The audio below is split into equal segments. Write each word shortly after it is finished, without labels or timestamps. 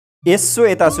यसो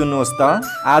यता सुन्नुहोस् त,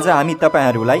 आज हामी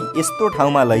तपाईहरूलाई यस्तो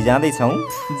ठाउँमा लैजाँदैछौँ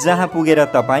जहाँ पुगेर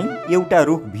तपाईँ एउटा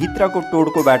रुख भित्रको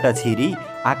टोड्कोबाट छिरी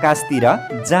आकाशतिर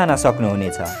जान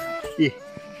सक्नुहुनेछ। ए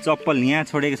चप्पल यहाँ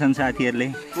छोडेका छन् साथीहरूले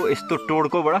को यस्तो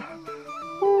टोड्कोबाट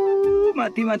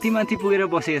माथि माथि माथि पुगेर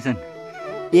बसेका छन्।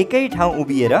 एकै ठाउँ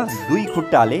उभिएर दुई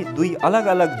खुट्टाले दुई अलग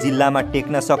अलग जिल्लामा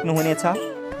टेक्न सक्नुहुनेछ।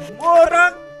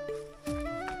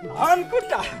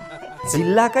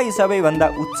 जिल्लाकै सबैभन्दा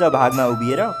उच्च भागमा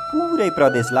उभिएर पुरै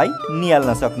प्रदेशलाई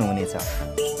निहाल्न सक्नुहुनेछ।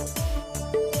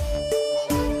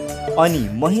 अनि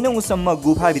महिनौसम्म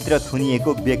गुफाभित्र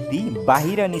थुनिएको व्यक्ति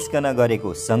बाहिर निस्कन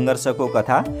गरेको सङ्घर्षको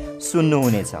कथा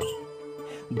सुन्नुहुनेछ।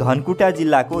 धनकुटा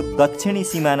जिल्लाको दक्षिणी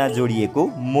सिमाना जोडिएको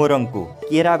मोरङको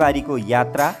केराबारीको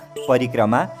यात्रा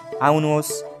परिक्रमा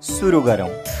आउनुहोस् सुरु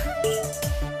गरौँ।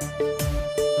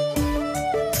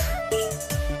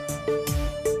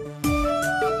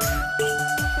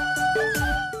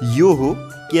 यो हो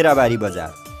केराबारी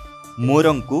बजार,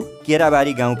 मोरङको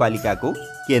केराबारी गाउँपालिकाको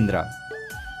केन्द्र,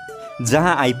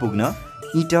 जहाँ आइपुग्न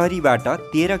इटहरीबाट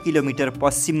 13 किलोमिटर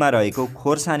पश्चिममा रहेको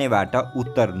खोर्सानेबाट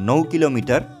उत्तर 9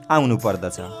 किलोमिटर आउनु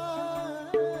पर्दछ।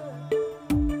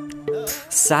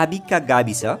 साबिकका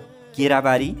गाविस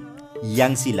केराबारी,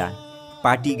 याङसिला,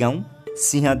 पाटीगाउँ,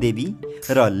 सिंहदेवी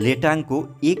र लेटाङको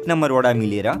 1 नम्बर वडा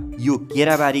मिलेर यो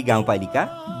केराबारी गाउँपालिका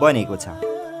बनेको छ।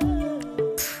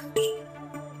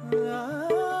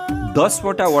 10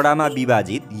 वटा वडामा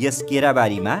विभाजित यस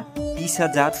केराबारीमा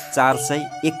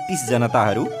 30,431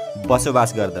 जनताहरू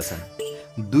बसोबास गर्दछन्।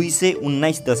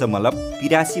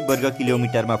 219.83 वर्ग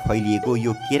किलोमिटरमा फैलिएको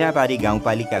यो केराबारी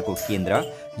गाउँपालिकाको केन्द्र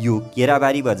यो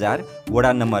केराबारी बजार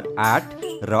वडा नम्बर 8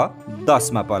 र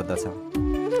 10 मा पर्दछ।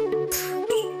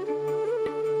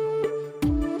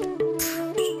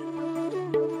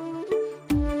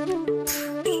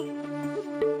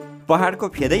 पहाडको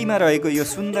फेदैमा रहेको यो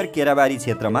सुन्दर केराबारी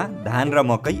क्षेत्रमा धान र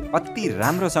मकै अति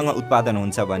राम्रोसँग उत्पादन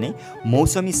हुन्छ भने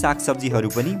मौसमी सागसब्जीहरू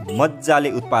पनि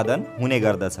मजाले उत्पादन हुने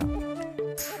गर्दछ।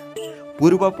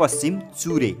 पूर्व पश्चिम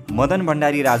चुरे मदन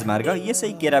भण्डारी राजमार्ग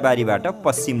यसै केराबारीबाट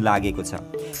पश्चिम लागेको छ।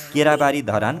 केराबारी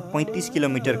धरान 35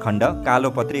 किलोमिटर खण्ड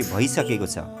कालोपत्रे भइसकेको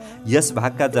छ। यस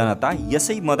भागका जनता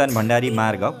यसै मदन भण्डारी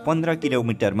मार्ग 15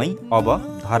 किलोमिटरमै अब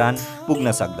धरान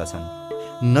पुग्न सक्दछन्।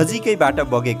 नजिकैबाट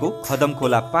बगेको खदम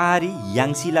खोला पहाडी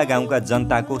याङसिला गाउँका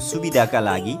जनताको सुविधाका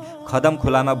लागि खदम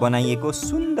खोलामा बनाइएको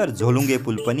सुन्दर झोलुङ्गे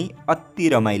पुल पनि अति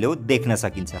रमाइलो देख्न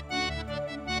सकिन्छ।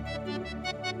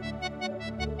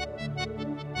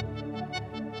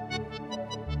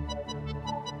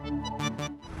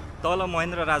 तल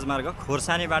महेन्द्र राजमार्ग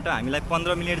खोर्सानेबाट हामीलाई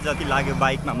 15 मिनट जति लाग्यो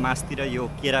बाइकमा मास्तिर यो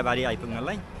केराबारी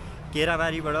आइपुग्नलाई।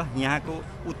 केराबारीबाट यहाँको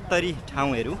उत्तरी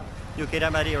ठाउँहरू, यो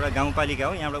केराबारी एउटा गाउँपालिका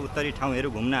हो, यहाँबाट उत्तरी ठाउँहरू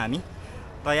घुम्न हामी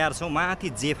तयार छौँ। माथि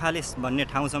जेफाले भन्ने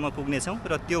ठाउँसम्म पुग्नेछौँ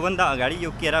र त्योभन्दा अगाडि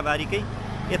यो केराबारीकै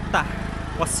यता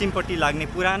पश्चिमपट्टि लाग्ने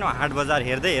पुरानो हाट बजार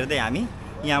हेर्दै हेर्दै हामी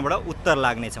यहाँबाट उत्तर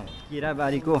लाग्नेछौँ।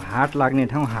 केराबारीको हाट लाग्ने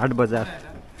ठाउँ हाट बजार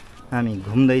हामी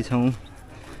घुम्दैछौँ।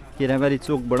 केराबारी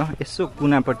चोकबाट यसो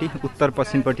कुनापट्टि उत्तर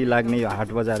पश्चिमपट्टि लाग्ने यो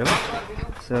हाट बजार हो।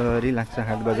 सरी लाग्छ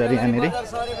हाट बजार यहाँनिर।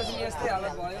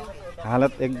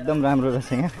 हालत एकदम राम्रो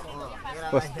रहेछ यहाँ,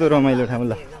 कस्तो रमाइलो ठाउँ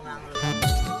ल।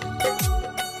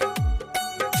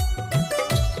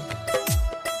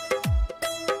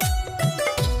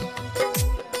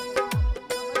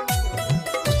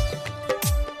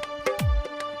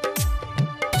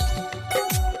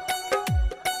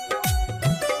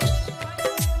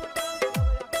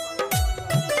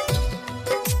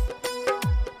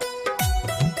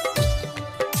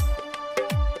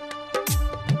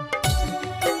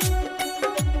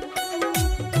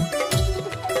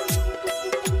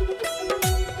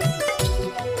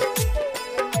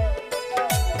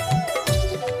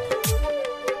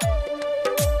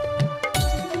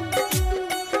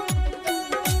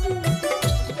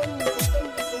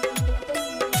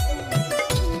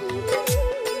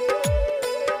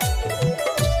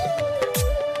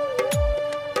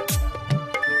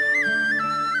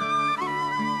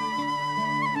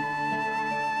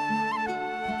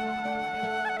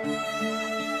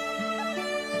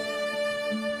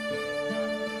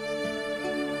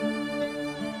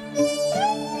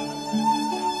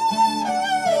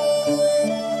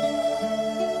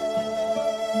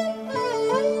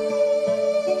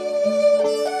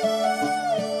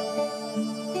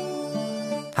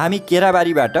 हामी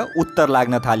केराबारीबाट उत्तर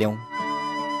लाग्न थाल्यौँ।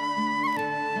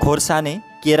 खोर्साने,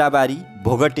 केराबारी,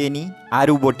 भोगटेनी,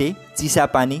 आरुबोटे,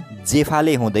 चिसापानी,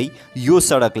 जेफाले हुँदै यो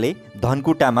सडकले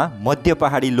धनकुटामा मध्य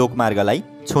पहाडी लोकमार्गलाई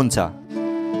छुन्छ।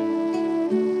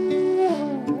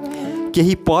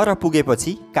 केही पर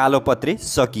पुगेपछि कालोपत्रे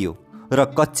सकियो र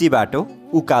कच्ची बाटो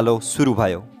उकालो सुरु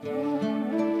भयो।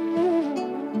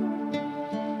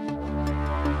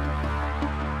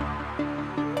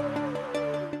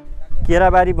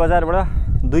 केराबारी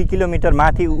बजारबाट 2 किलोमिटर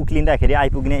माथि उक्लिँदाखेरि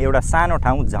आइपुग्ने एउटा सानो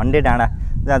ठाउँ झन्डे डाँडा,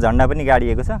 जहाँ झन्डा पनि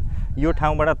गाडिएको छ। यो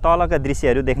ठाउँबाट तलका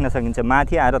दृश्यहरू देख्न सकिन्छ,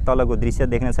 माथि आएर तलको दृश्य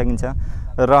देख्न सकिन्छ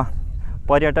र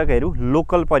पर्यटकहरू,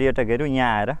 लोकल पर्यटकहरू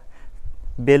यहाँ आएर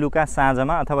बेलुका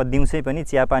साँझमा अथवा दिउँसै पनि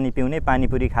चियापानी पिउने,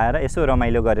 पानीपुरी खाएर यसो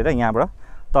रमाइलो गरेर यहाँबाट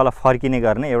तल फर्किने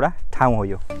गर्ने एउटा ठाउँ हो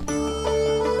यो।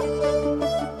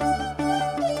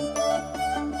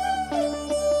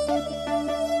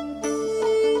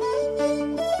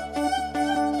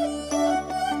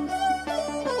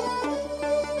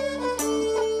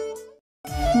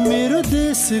 मेरो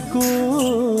देशको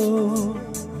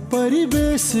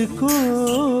परिवेशको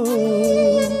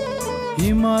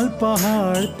हिमाल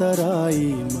पहाड तराई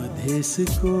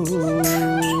मधेसको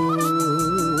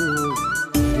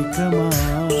परिक्रमा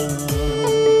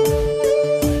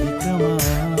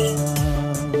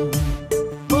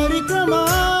परिक्रमा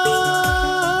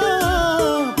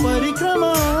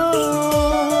परिक्रमा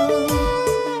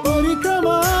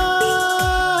परिक्रमा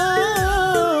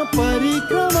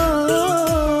परिक्रमा।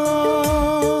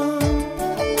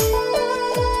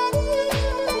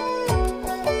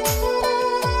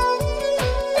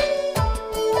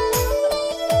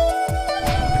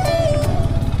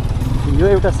 यो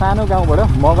एउटा सानो गाउँबाट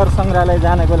मगर सङ्ग्रहालय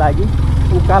जानको लागि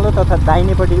उकालो तथा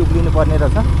दाहिनेपट्टि उक्लिनु पर्ने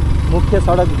रहेछ। मुख्य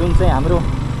सडक जुन चाहिँ हाम्रो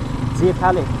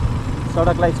जेफाले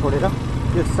सडकलाई छोडेर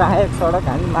त्यो सहायक सडक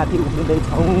हामी माथि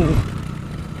उक्लिँदैछौँ।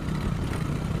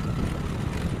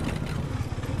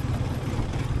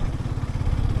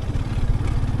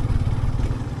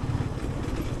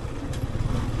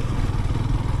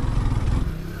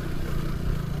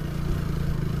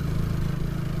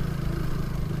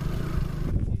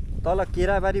 तल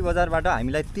केराबारी बजारबाट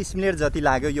हामीलाई 30 मिनट जति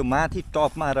लाग्यो यो माथि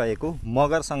टपमा रहेको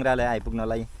मगर सङ्ग्रहालय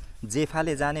आइपुग्नलाई।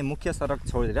 जेफाले जाने मुख्य सडक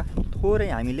छोडेर थोरै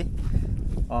हामीले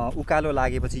उकालो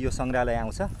लागेपछि यो सङ्ग्रहालय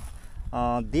आउँछ।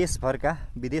 देशभरका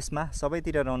विदेशमा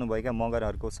सबैतिर रहनुभएका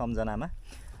मगरहरूको सम्झनामा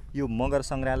यो मगर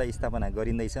सङ्ग्रहालय स्थापना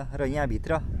गरिँदैछ र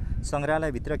यहाँभित्र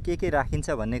सङ्ग्रहालयभित्र के राखिन्छ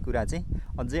भन्ने कुरा चाहिँ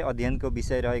अझै अध्ययनको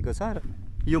विषय रहेको छ।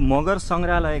 यो मगर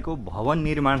सङ्ग्रहालयको भवन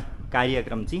निर्माण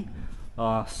कार्यक्रम चाहिँ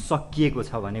सकिएको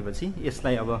छ भनेपछि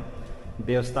यसलाई अब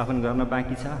व्यवस्थापन गर्न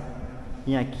बाँकी छ।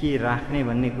 यहाँ के राख्ने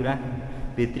भन्ने कुरा,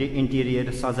 भित्री इन्टेरियर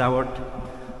सजावट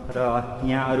र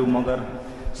यहाँ अरू मगर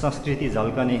संस्कृति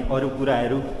झल्कने अरू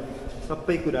कुराहरू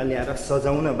सबै कुरा ल्याएर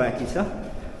सजाउन बाँकी छ।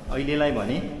 अहिलेलाई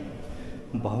भने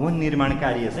भवन निर्माण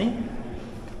कार्य चाहिँ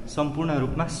सम्पूर्ण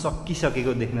रूपमा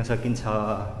सकिसकेको देख्न सकिन्छ।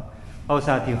 अब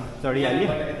साथी चढिहाल्यो,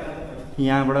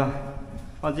 यहाँबाट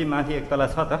अझै माथि एक तला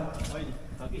छ त।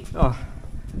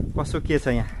 कसो के छ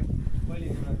यहाँ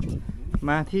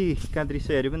माथिका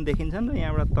दृश्यहरू पनि देखिन्छन् र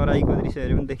यहाँबाट तराईको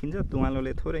दृश्यहरू पनि देखिन्छ।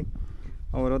 तुवालोले थोरै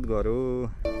अवरोध गर्यो।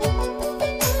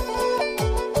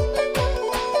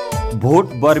 भोट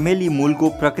बर्मेली मूलको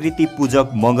प्रकृति पूजक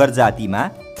मगर जातिमा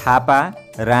थापा,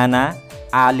 राणा,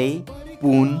 आले,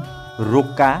 पुन,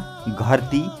 रोक्का,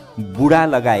 घर्ती, बुढा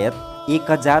लगायत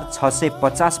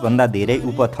 1650 भन्दा धेरै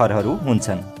उपथरहरू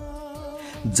हुन्छन्।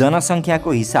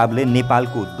 जनसङ्ख्याको हिसाबले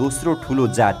नेपालको दोस्रो ठुलो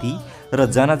जाति र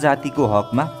जनजातिको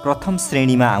हकमा प्रथम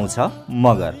श्रेणीमा आउँछ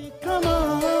मगर।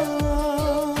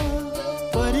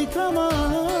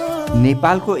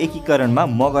 नेपालको एकीकरणमा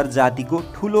मगर जातिको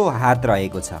ठुलो हात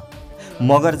रहेको छ।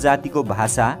 मगर जातिको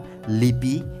भाषा,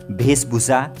 लिपि,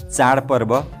 वेशभूषा,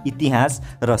 चाडपर्व, इतिहास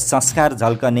र संस्कार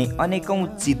झल्कने अनेकौं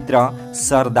चित्र,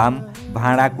 सरदाम,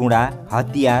 भाँडाकुँडा,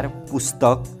 हतियार,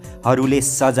 पुस्तकहरूले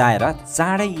सजाएर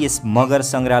चाँडै यस मगर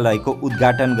सङ्ग्रहालयको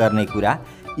उद्घाटन गर्ने कुरा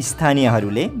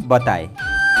स्थानीयहरूले बताए।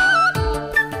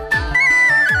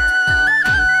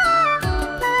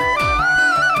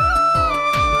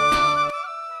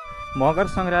 मगर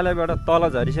सङ्ग्रहालयबाट तल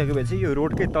झरिसकेपछि यो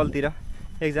रोडकै तलतिर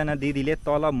एकजना दिदीले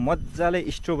तल मजाले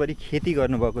स्ट्रबेरी खेती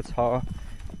गर्नुभएको छ।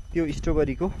 त्यो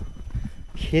स्ट्रबेरीको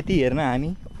खेती हेर्न हामी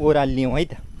ओह्रालियौँ है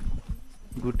त,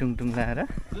 गुटुङटुङ लाएर।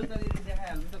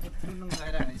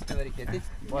 स्ट्रबेरी खेती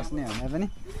बस्ने भने पनि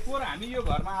हामी यो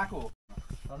घरमा आएको हो।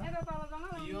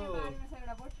 यो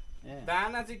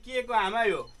दाना चाहिँ के को आमा,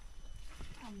 यो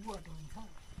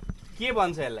के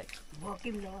भन्छ यसलाई?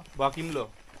 भकिम्लो।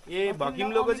 ए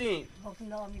भकिम्लोको चाहिँ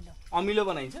अमिलो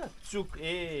बनाइन्छ, चुक।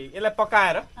 ए यसलाई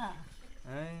पकाएर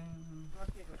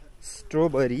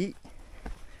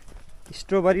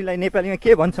स्ट्रबेरीलाई नेपालीमा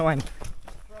के भन्छौँ हामी?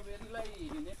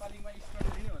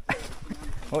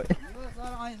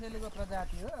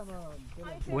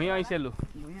 भुइँ ऐसेलु।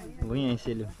 भुइँ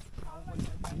ऐसेलु।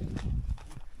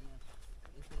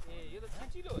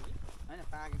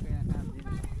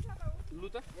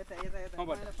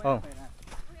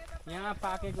 यहाँ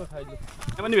पाकेको छैन।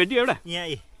 पनि भेट्यो एउटा यहाँ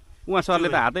उहाँ सरले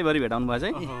त हातैभरि भेटाउनु भएछ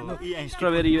है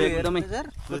स्ट्रबेरी यो एकदमै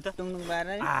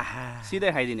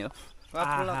सिधै खाइदिने हो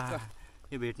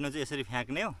यो भेट्नु चाहिँ यसरी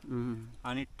फ्याँक्ने हो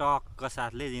अनि टक्क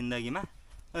साथले जिन्दगीमा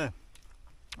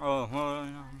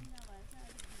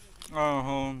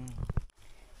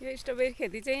यो स्ट्रबेरी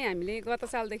खेती चाहिँ हामीले गत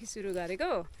सालदेखि सुरु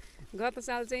गरेको। गत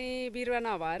साल चाहिँ बिरुवा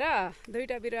नभएर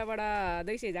 2टा बिरुवाबाट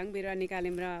 200 झाङ बिरुवा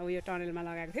निकाल्यौँ र उयो टनलमा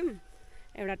लगाएको थियौँ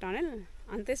एउटा टनल।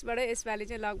 अनि त्यसबाट यसपालि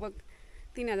चाहिँ लगभग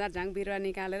 3000 झाङ बिरुवा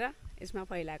निकालेर यसमा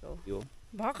फैलाएको हो।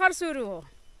 भर्खर सुरु हो।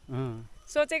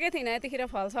 सोचेकै थिइनँ यतिखेर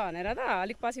फल्छ भनेर त,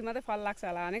 अलिक पछि मात्रै फल लाग्छ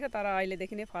होला भनेको, तर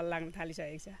अहिलेदेखि नै फल लाग्न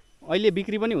थालिसकेको छ। अहिले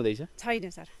बिक्री पनि हुँदैछ? छैन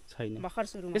सर, छैन। भर्खर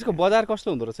सुरु। यसको बजार कस्तो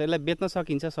हुँदो रहेछ? यसलाई बेच्न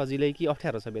सकिन्छ सजिलै कि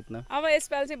अप्ठ्यारो छ बेच्न? अब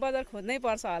यसपालि चाहिँ बजार खोज्नै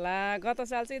पर्छ होला। गत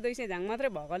साल चाहिँ 200 झाङ मात्रै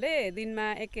भएकोले दिनमा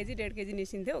 1 केजी 1.5 केजी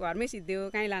निस्किन्थ्यो, घरमै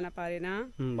सिद्धो, कहीँ लान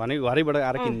परेन। भनेको घरैबाट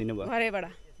आएर किनिदिनु भयो? घरैबाट।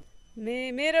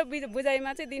 मेरो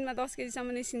बुझाइमा चाहिँ दिनमा 10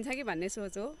 केजीसम्म निस्किन्छ कि भन्ने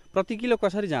सोच हो। प्रति किलो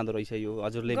कसरी जाँदो रहेछ यो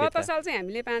हजुरले? गत साल चाहिँ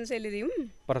हामीले 500 ले दियौँ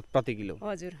प्रति किलो।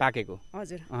 हजुर, पाकेको।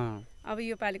 हजुर। अब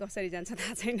यो पालि कसरी जान्छ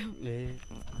थाहा छैन।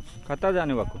 कता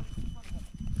जानु भएको?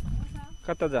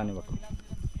 कता जानु भएको?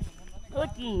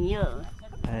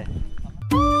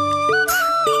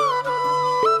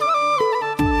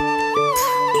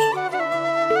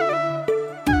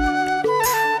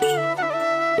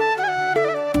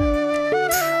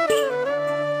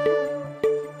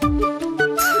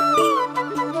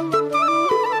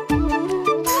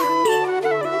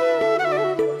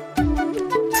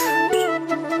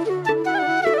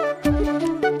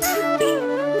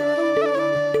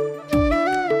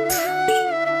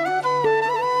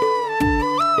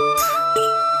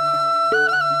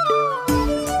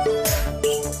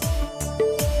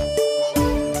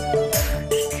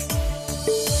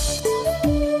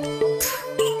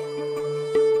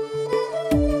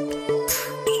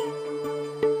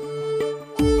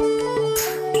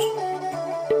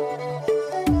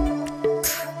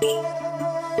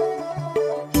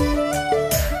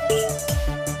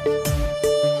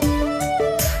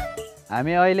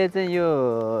 हामी अहिले चाहिँ यो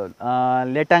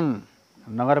लेटाङ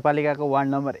नगरपालिकाको वार्ड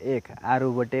नम्बर 1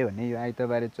 आरुबोटे भन्ने यो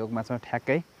आइतबारी चोकमा छौँ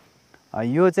ठ्याक्कै।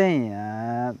 यो चाहिँ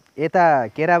यता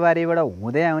केराबारीबाट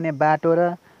हुँदै आउने बाटो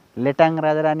र लेटाङ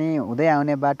राजारानी हुँदै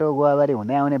आउने बाटो, गोवाबारी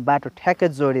हुँदै आउने बाटो ठ्याक्कै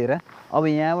जोडेर अब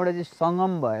यहाँबाट चाहिँ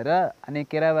सङ्गम भएर अनि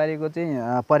केराबारीको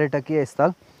चाहिँ पर्यटकीय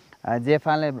स्थल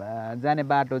जेफाले जाने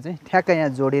बाटो चाहिँ ठ्याक्कै यहाँ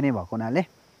जोडिने भएको हुनाले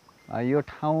यो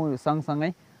ठाउँ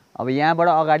सँगसँगै अब यहाँबाट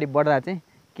अगाडि बढ्दा चाहिँ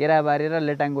केराबारी र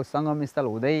लेटाङको सङ्गम स्थल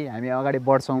हुँदै हामी अगाडि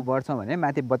बढ्छौँ भने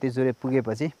माथि बत्तीजुरे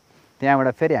पुगेपछि त्यहाँबाट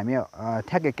फेरि हामी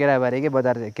ठ्याक्कै केराबारीकै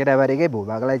बजार केराबारीकै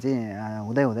भूभागलाई चाहिँ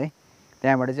हुँदै हुँदै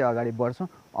त्यहाँबाट चाहिँ अगाडि बढ्छौँ।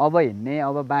 अब हिँड्ने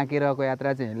अब बाँकी रहेको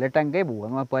यात्रा चाहिँ लेटाङकै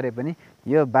भूभागमा परे पनि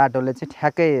यो बाटोले चाहिँ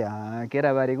ठ्याक्कै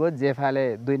केराबारीको जेफाले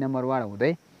 2 नम्बर वार्ड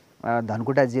हुँदै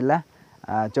धनकुटा जिल्ला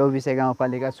 24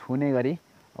 गाउँपालिका छुने गरी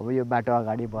अब यो बाटो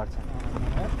अगाडि बढ्छ।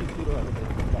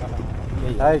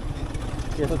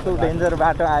 यस्तो डेन्जर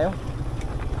बाटो आयो।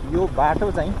 यो बाटो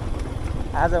चाहिँ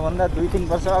आजभन्दा 2-3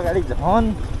 वर्ष अगाडि झन्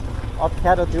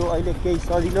अप्ठ्यारो थियो। अहिले केही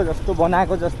सजिलो जस्तो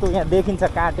बनाएको जस्तो यहाँ देखिन्छ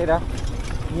काटेर।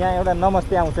 यहाँ एउटा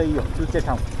नमस्ते आउँछ, यो चुच्चे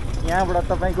ठाउँ। यहाँबाट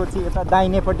तपाईँको चाहिँ यता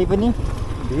दाहिनेपट्टि पनि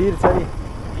भिर छ,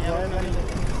 यहाँ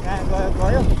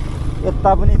गयो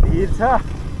यता पनि भिर छ।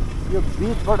 यो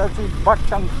बिचबाट चाहिँ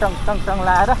बट्टङ टङ टङ टङ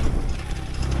लाएर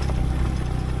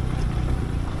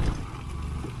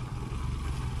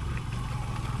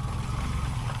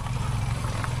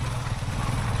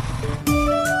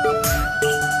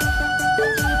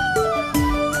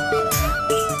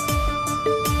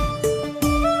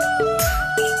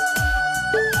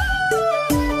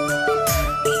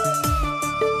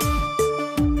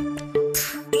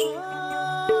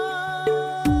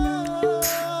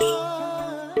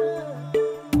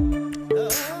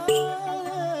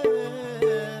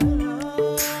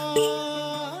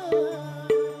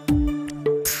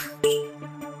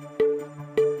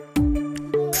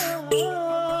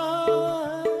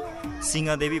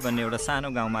सिंहदेवी भन्ने एउटा सानो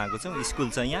गाउँमा आएको छौँ। स्कुल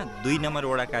छ यहाँ, 2 नम्बर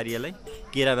वडा कार्यालय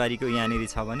केराबारीको यहाँनिर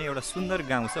छ भने एउटा सुन्दर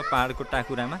गाउँ छ पहाडको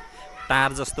टाकुरामा, टार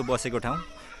जस्तो बसेको ठाउँ।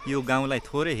 यो गाउँलाई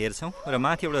थोरै हेर्छौँ र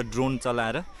माथि एउटा ड्रोन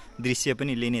चलाएर दृश्य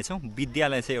पनि लिनेछौँ।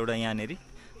 विद्यालय छ एउटा यहाँनिर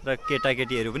र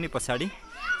केटाकेटीहरू पनि पछाडि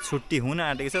छुट्टी हुन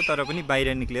आँटेको छ तर पनि बाहिर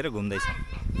निक्लेर घुम्दैछ।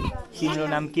 तिम्रो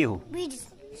नाम के हो?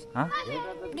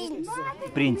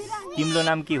 प्रिन्स। तिम्रो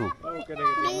नाम के हो?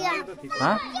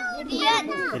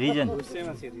 रिजन।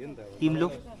 तिम्रो?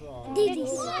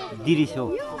 दिरिस हो।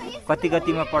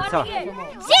 कतिमा पढ्छ?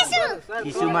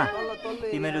 शिशुमा।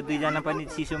 तिमीहरू 2 जना पनि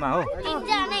शिशुमा हो?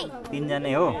 3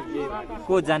 जनै हो।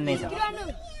 को जान्ने छ?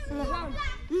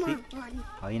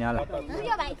 होइन होला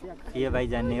यो भाइ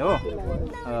जान्ने हो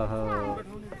ओहो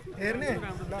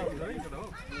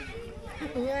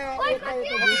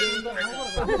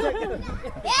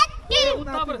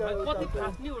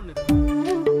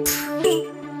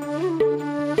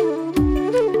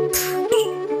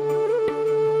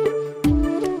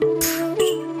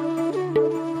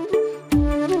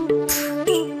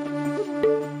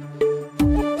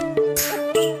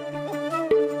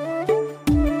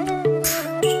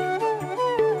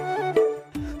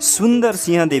सुन्दर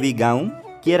सिंहदेवी गाउँ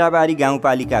केराबारी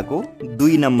गाउँपालिकाको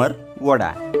 2 नम्बर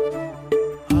वडा।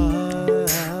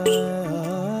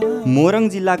 मोरङ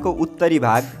जिल्लाको उत्तरी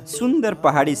भाग सुन्दर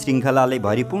पहाडी श्रृङ्खलाले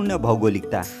भरिपूर्ण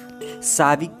भौगोलिकता।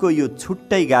 साविकको यो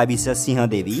छुट्टै गाविस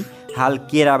सिंहदेवी हाल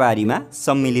केराबारीमा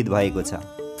सम्मिलित भएको छ।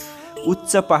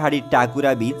 उच्च पहाडी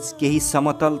टाकुरा बीच केही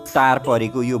समतल टार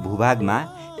परेको यो भूभागमा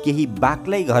केही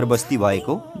बाक्लै घरबस्ती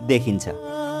भएको देखिन्छ।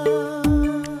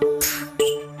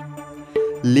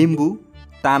 लिम्बू,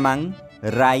 तामाङ,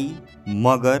 राई,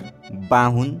 मगर,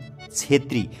 बाहुन,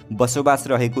 छेत्री बसोबास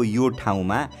रहेको यो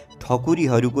ठाउँमा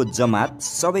ठकुरीहरूको जमात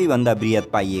सबैभन्दा बृहत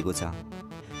पाइएको छ।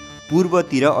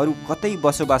 पूर्वतिर अरू कतै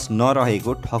बसोबास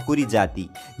नरहेको ठकुरी जाति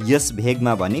यस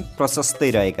भेगमा भने प्रशस्तै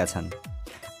रहेका छन्।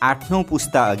 8औं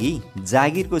पुस्ता अघि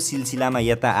जागिरको सिलसिलामा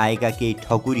यता आएका केही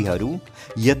ठकुरीहरू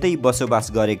यतै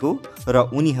बसोबास गरेको र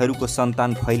उनीहरूको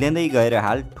सन्तान फैलिँदै गएर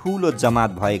हाल ठुलो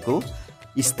जमात भएको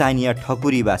स्थानीय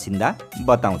ठकुरी बासिन्दा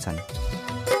बताउँछन्।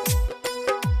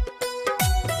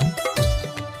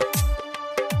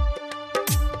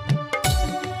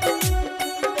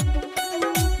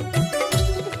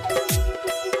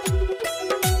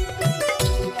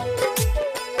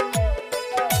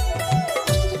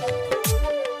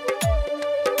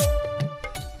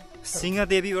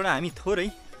 सिंहदेवीबाट हामी थोरै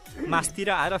मास्तिर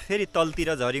आएर फेरि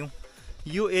तलतिर झऱ्यौँ।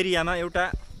 यो एरियामा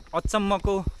एउटा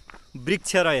अचम्मको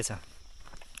वृक्ष रहेछ,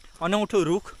 अनौठो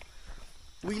रुख।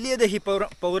 उहिलेदेखि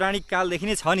पौराणिक कालदेखि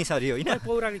नै छ नि सर यो, होइन?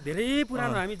 पौराणिक धेरै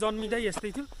पुरानो, हामी जन्मिँदै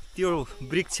यस्तै थियो। त्यो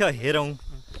वृक्ष हेरौँ।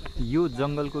 यो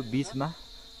जङ्गलको बिचमा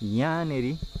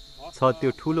यहाँनेरि छ त्यो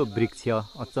ठुलो वृक्ष,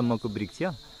 अचम्मको वृक्ष।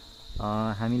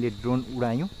 हामीले ड्रोन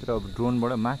उडायौँ र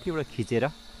ड्रोनबाट माथिबाट खिचेर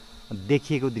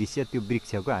देखिएको दृश्य त्यो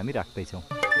वृक्षको हामी राख्दैछौँ।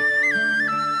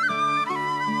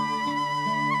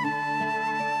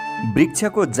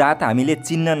 वृक्षको जात हामीले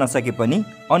चिन्न नसके पनि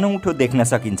अनौठो देख्न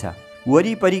सकिन्छ।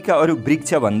 वरिपरिका अरू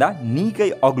वृक्षभन्दा निकै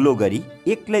अग्लो गरी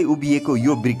एक्लै उभिएको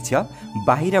यो वृक्ष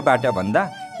बाहिरबाट भन्दा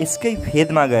यसकै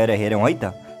फेदमा गएर हेरौँ है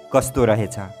त कस्तो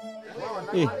रहेछ।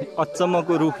 ए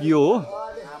अचम्मको रुख यो हो,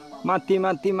 माथि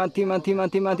माथि माथि माथि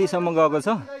माथि माथिसम्म गएको छ।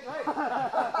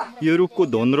 यो रुखको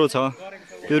धोन्द्रो छ,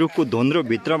 त्यो रुखको धोन्द्रो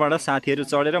भित्रबाट साथीहरू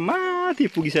चढेर माथि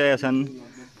पुगिसकेका छन्।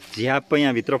 झ्याप्प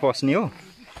यहाँभित्र पस्ने हो।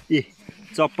 ए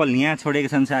चप्पल यहाँ छोडेका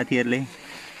छन् साथीहरूले,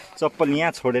 चप्पल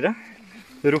यहाँ छोडेर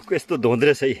रुखको यस्तो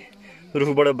धोन्द्रे छ,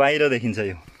 रुखबाट बाहिर देखिन्छ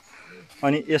यो।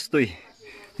 अनि यस्तै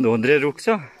धोन्द्रे रुख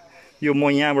छ यो। म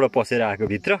यहाँबाट पसेर आएको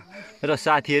भित्र र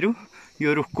साथीहरू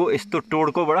यो रुखको यस्तो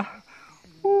टोड्कोबाट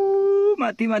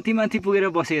माथि माथि माथि पुगेर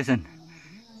बसेका छन्।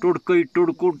 टोड्कै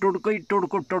टोड्को टोड्कै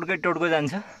टोड्को टोड्कै टोड्को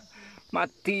जान्छ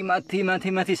माथि माथि माथि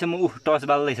माथिसम्म। टस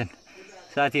बाल्दैछन्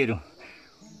साथीहरू।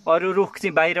 अरू रुख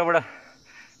चाहिँ बाहिरबाट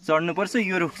चढ्नुपर्छ,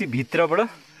 यो रुख चाहिँ भित्रबाट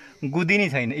गुदिनै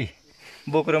छैन,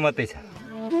 बोक्रो मात्रै छ।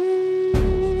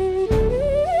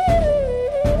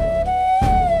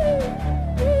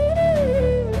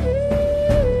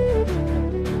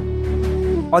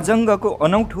 अजङ्गको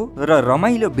अनौठो र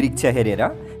रमाइलो वृक्ष हेरेर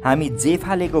हामी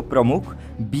जेफालेको प्रमुख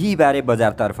बिहीबारे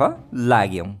बजारतर्फ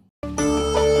लाग्यौँ।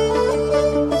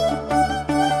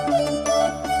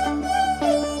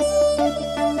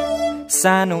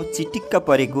 सानो चिटिक्क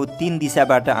परेको 3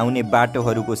 दिशाबाट आउने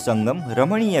बाटोहरूको सङ्गम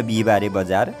रमणीय बिहीबारे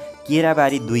बजार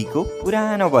केराबारी 2 को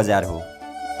पुरानो बजार हो।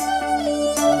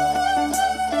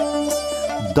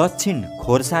 दक्षिण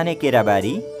खोर्साने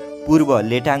केराबारी, पूर्व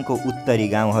लेटाङको उत्तरी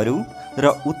गाउँहरू र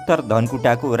उत्तर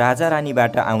धनकुटाको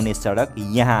राजारानीबाट आउने सडक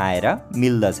यहाँ आएर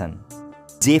मिल्दछन्।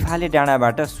 जेफाले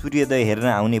डाँडाबाट सूर्योदय हेर्न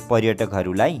आउने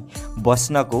पर्यटकहरूलाई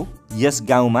बस्नको यस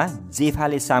गाउँमा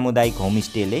जेफाले सामुदायिक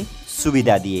होमस्टेले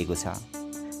सुविधा दिएको छ।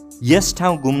 यस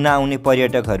ठाउँ घुम्न आउने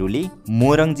पर्यटकहरूले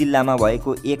मोरङ जिल्लामा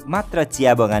भएको एकमात्र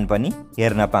चिया बगान पनि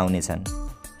हेर्न पाउनेछन्।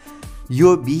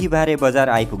 यो बिहीबारे बजार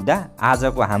आइपुग्दा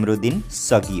आजको हाम्रो दिन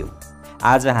सकियो।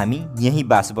 आज हामी यहीँ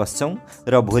बास बस्छौँ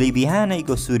र भोलि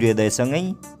बिहानैको सूर्योदयसँगै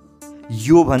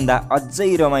योभन्दा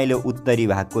अझै रमाइलो उत्तरी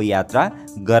भागको यात्रा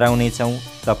गराउनेछौँ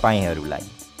तपाईहरूलाई।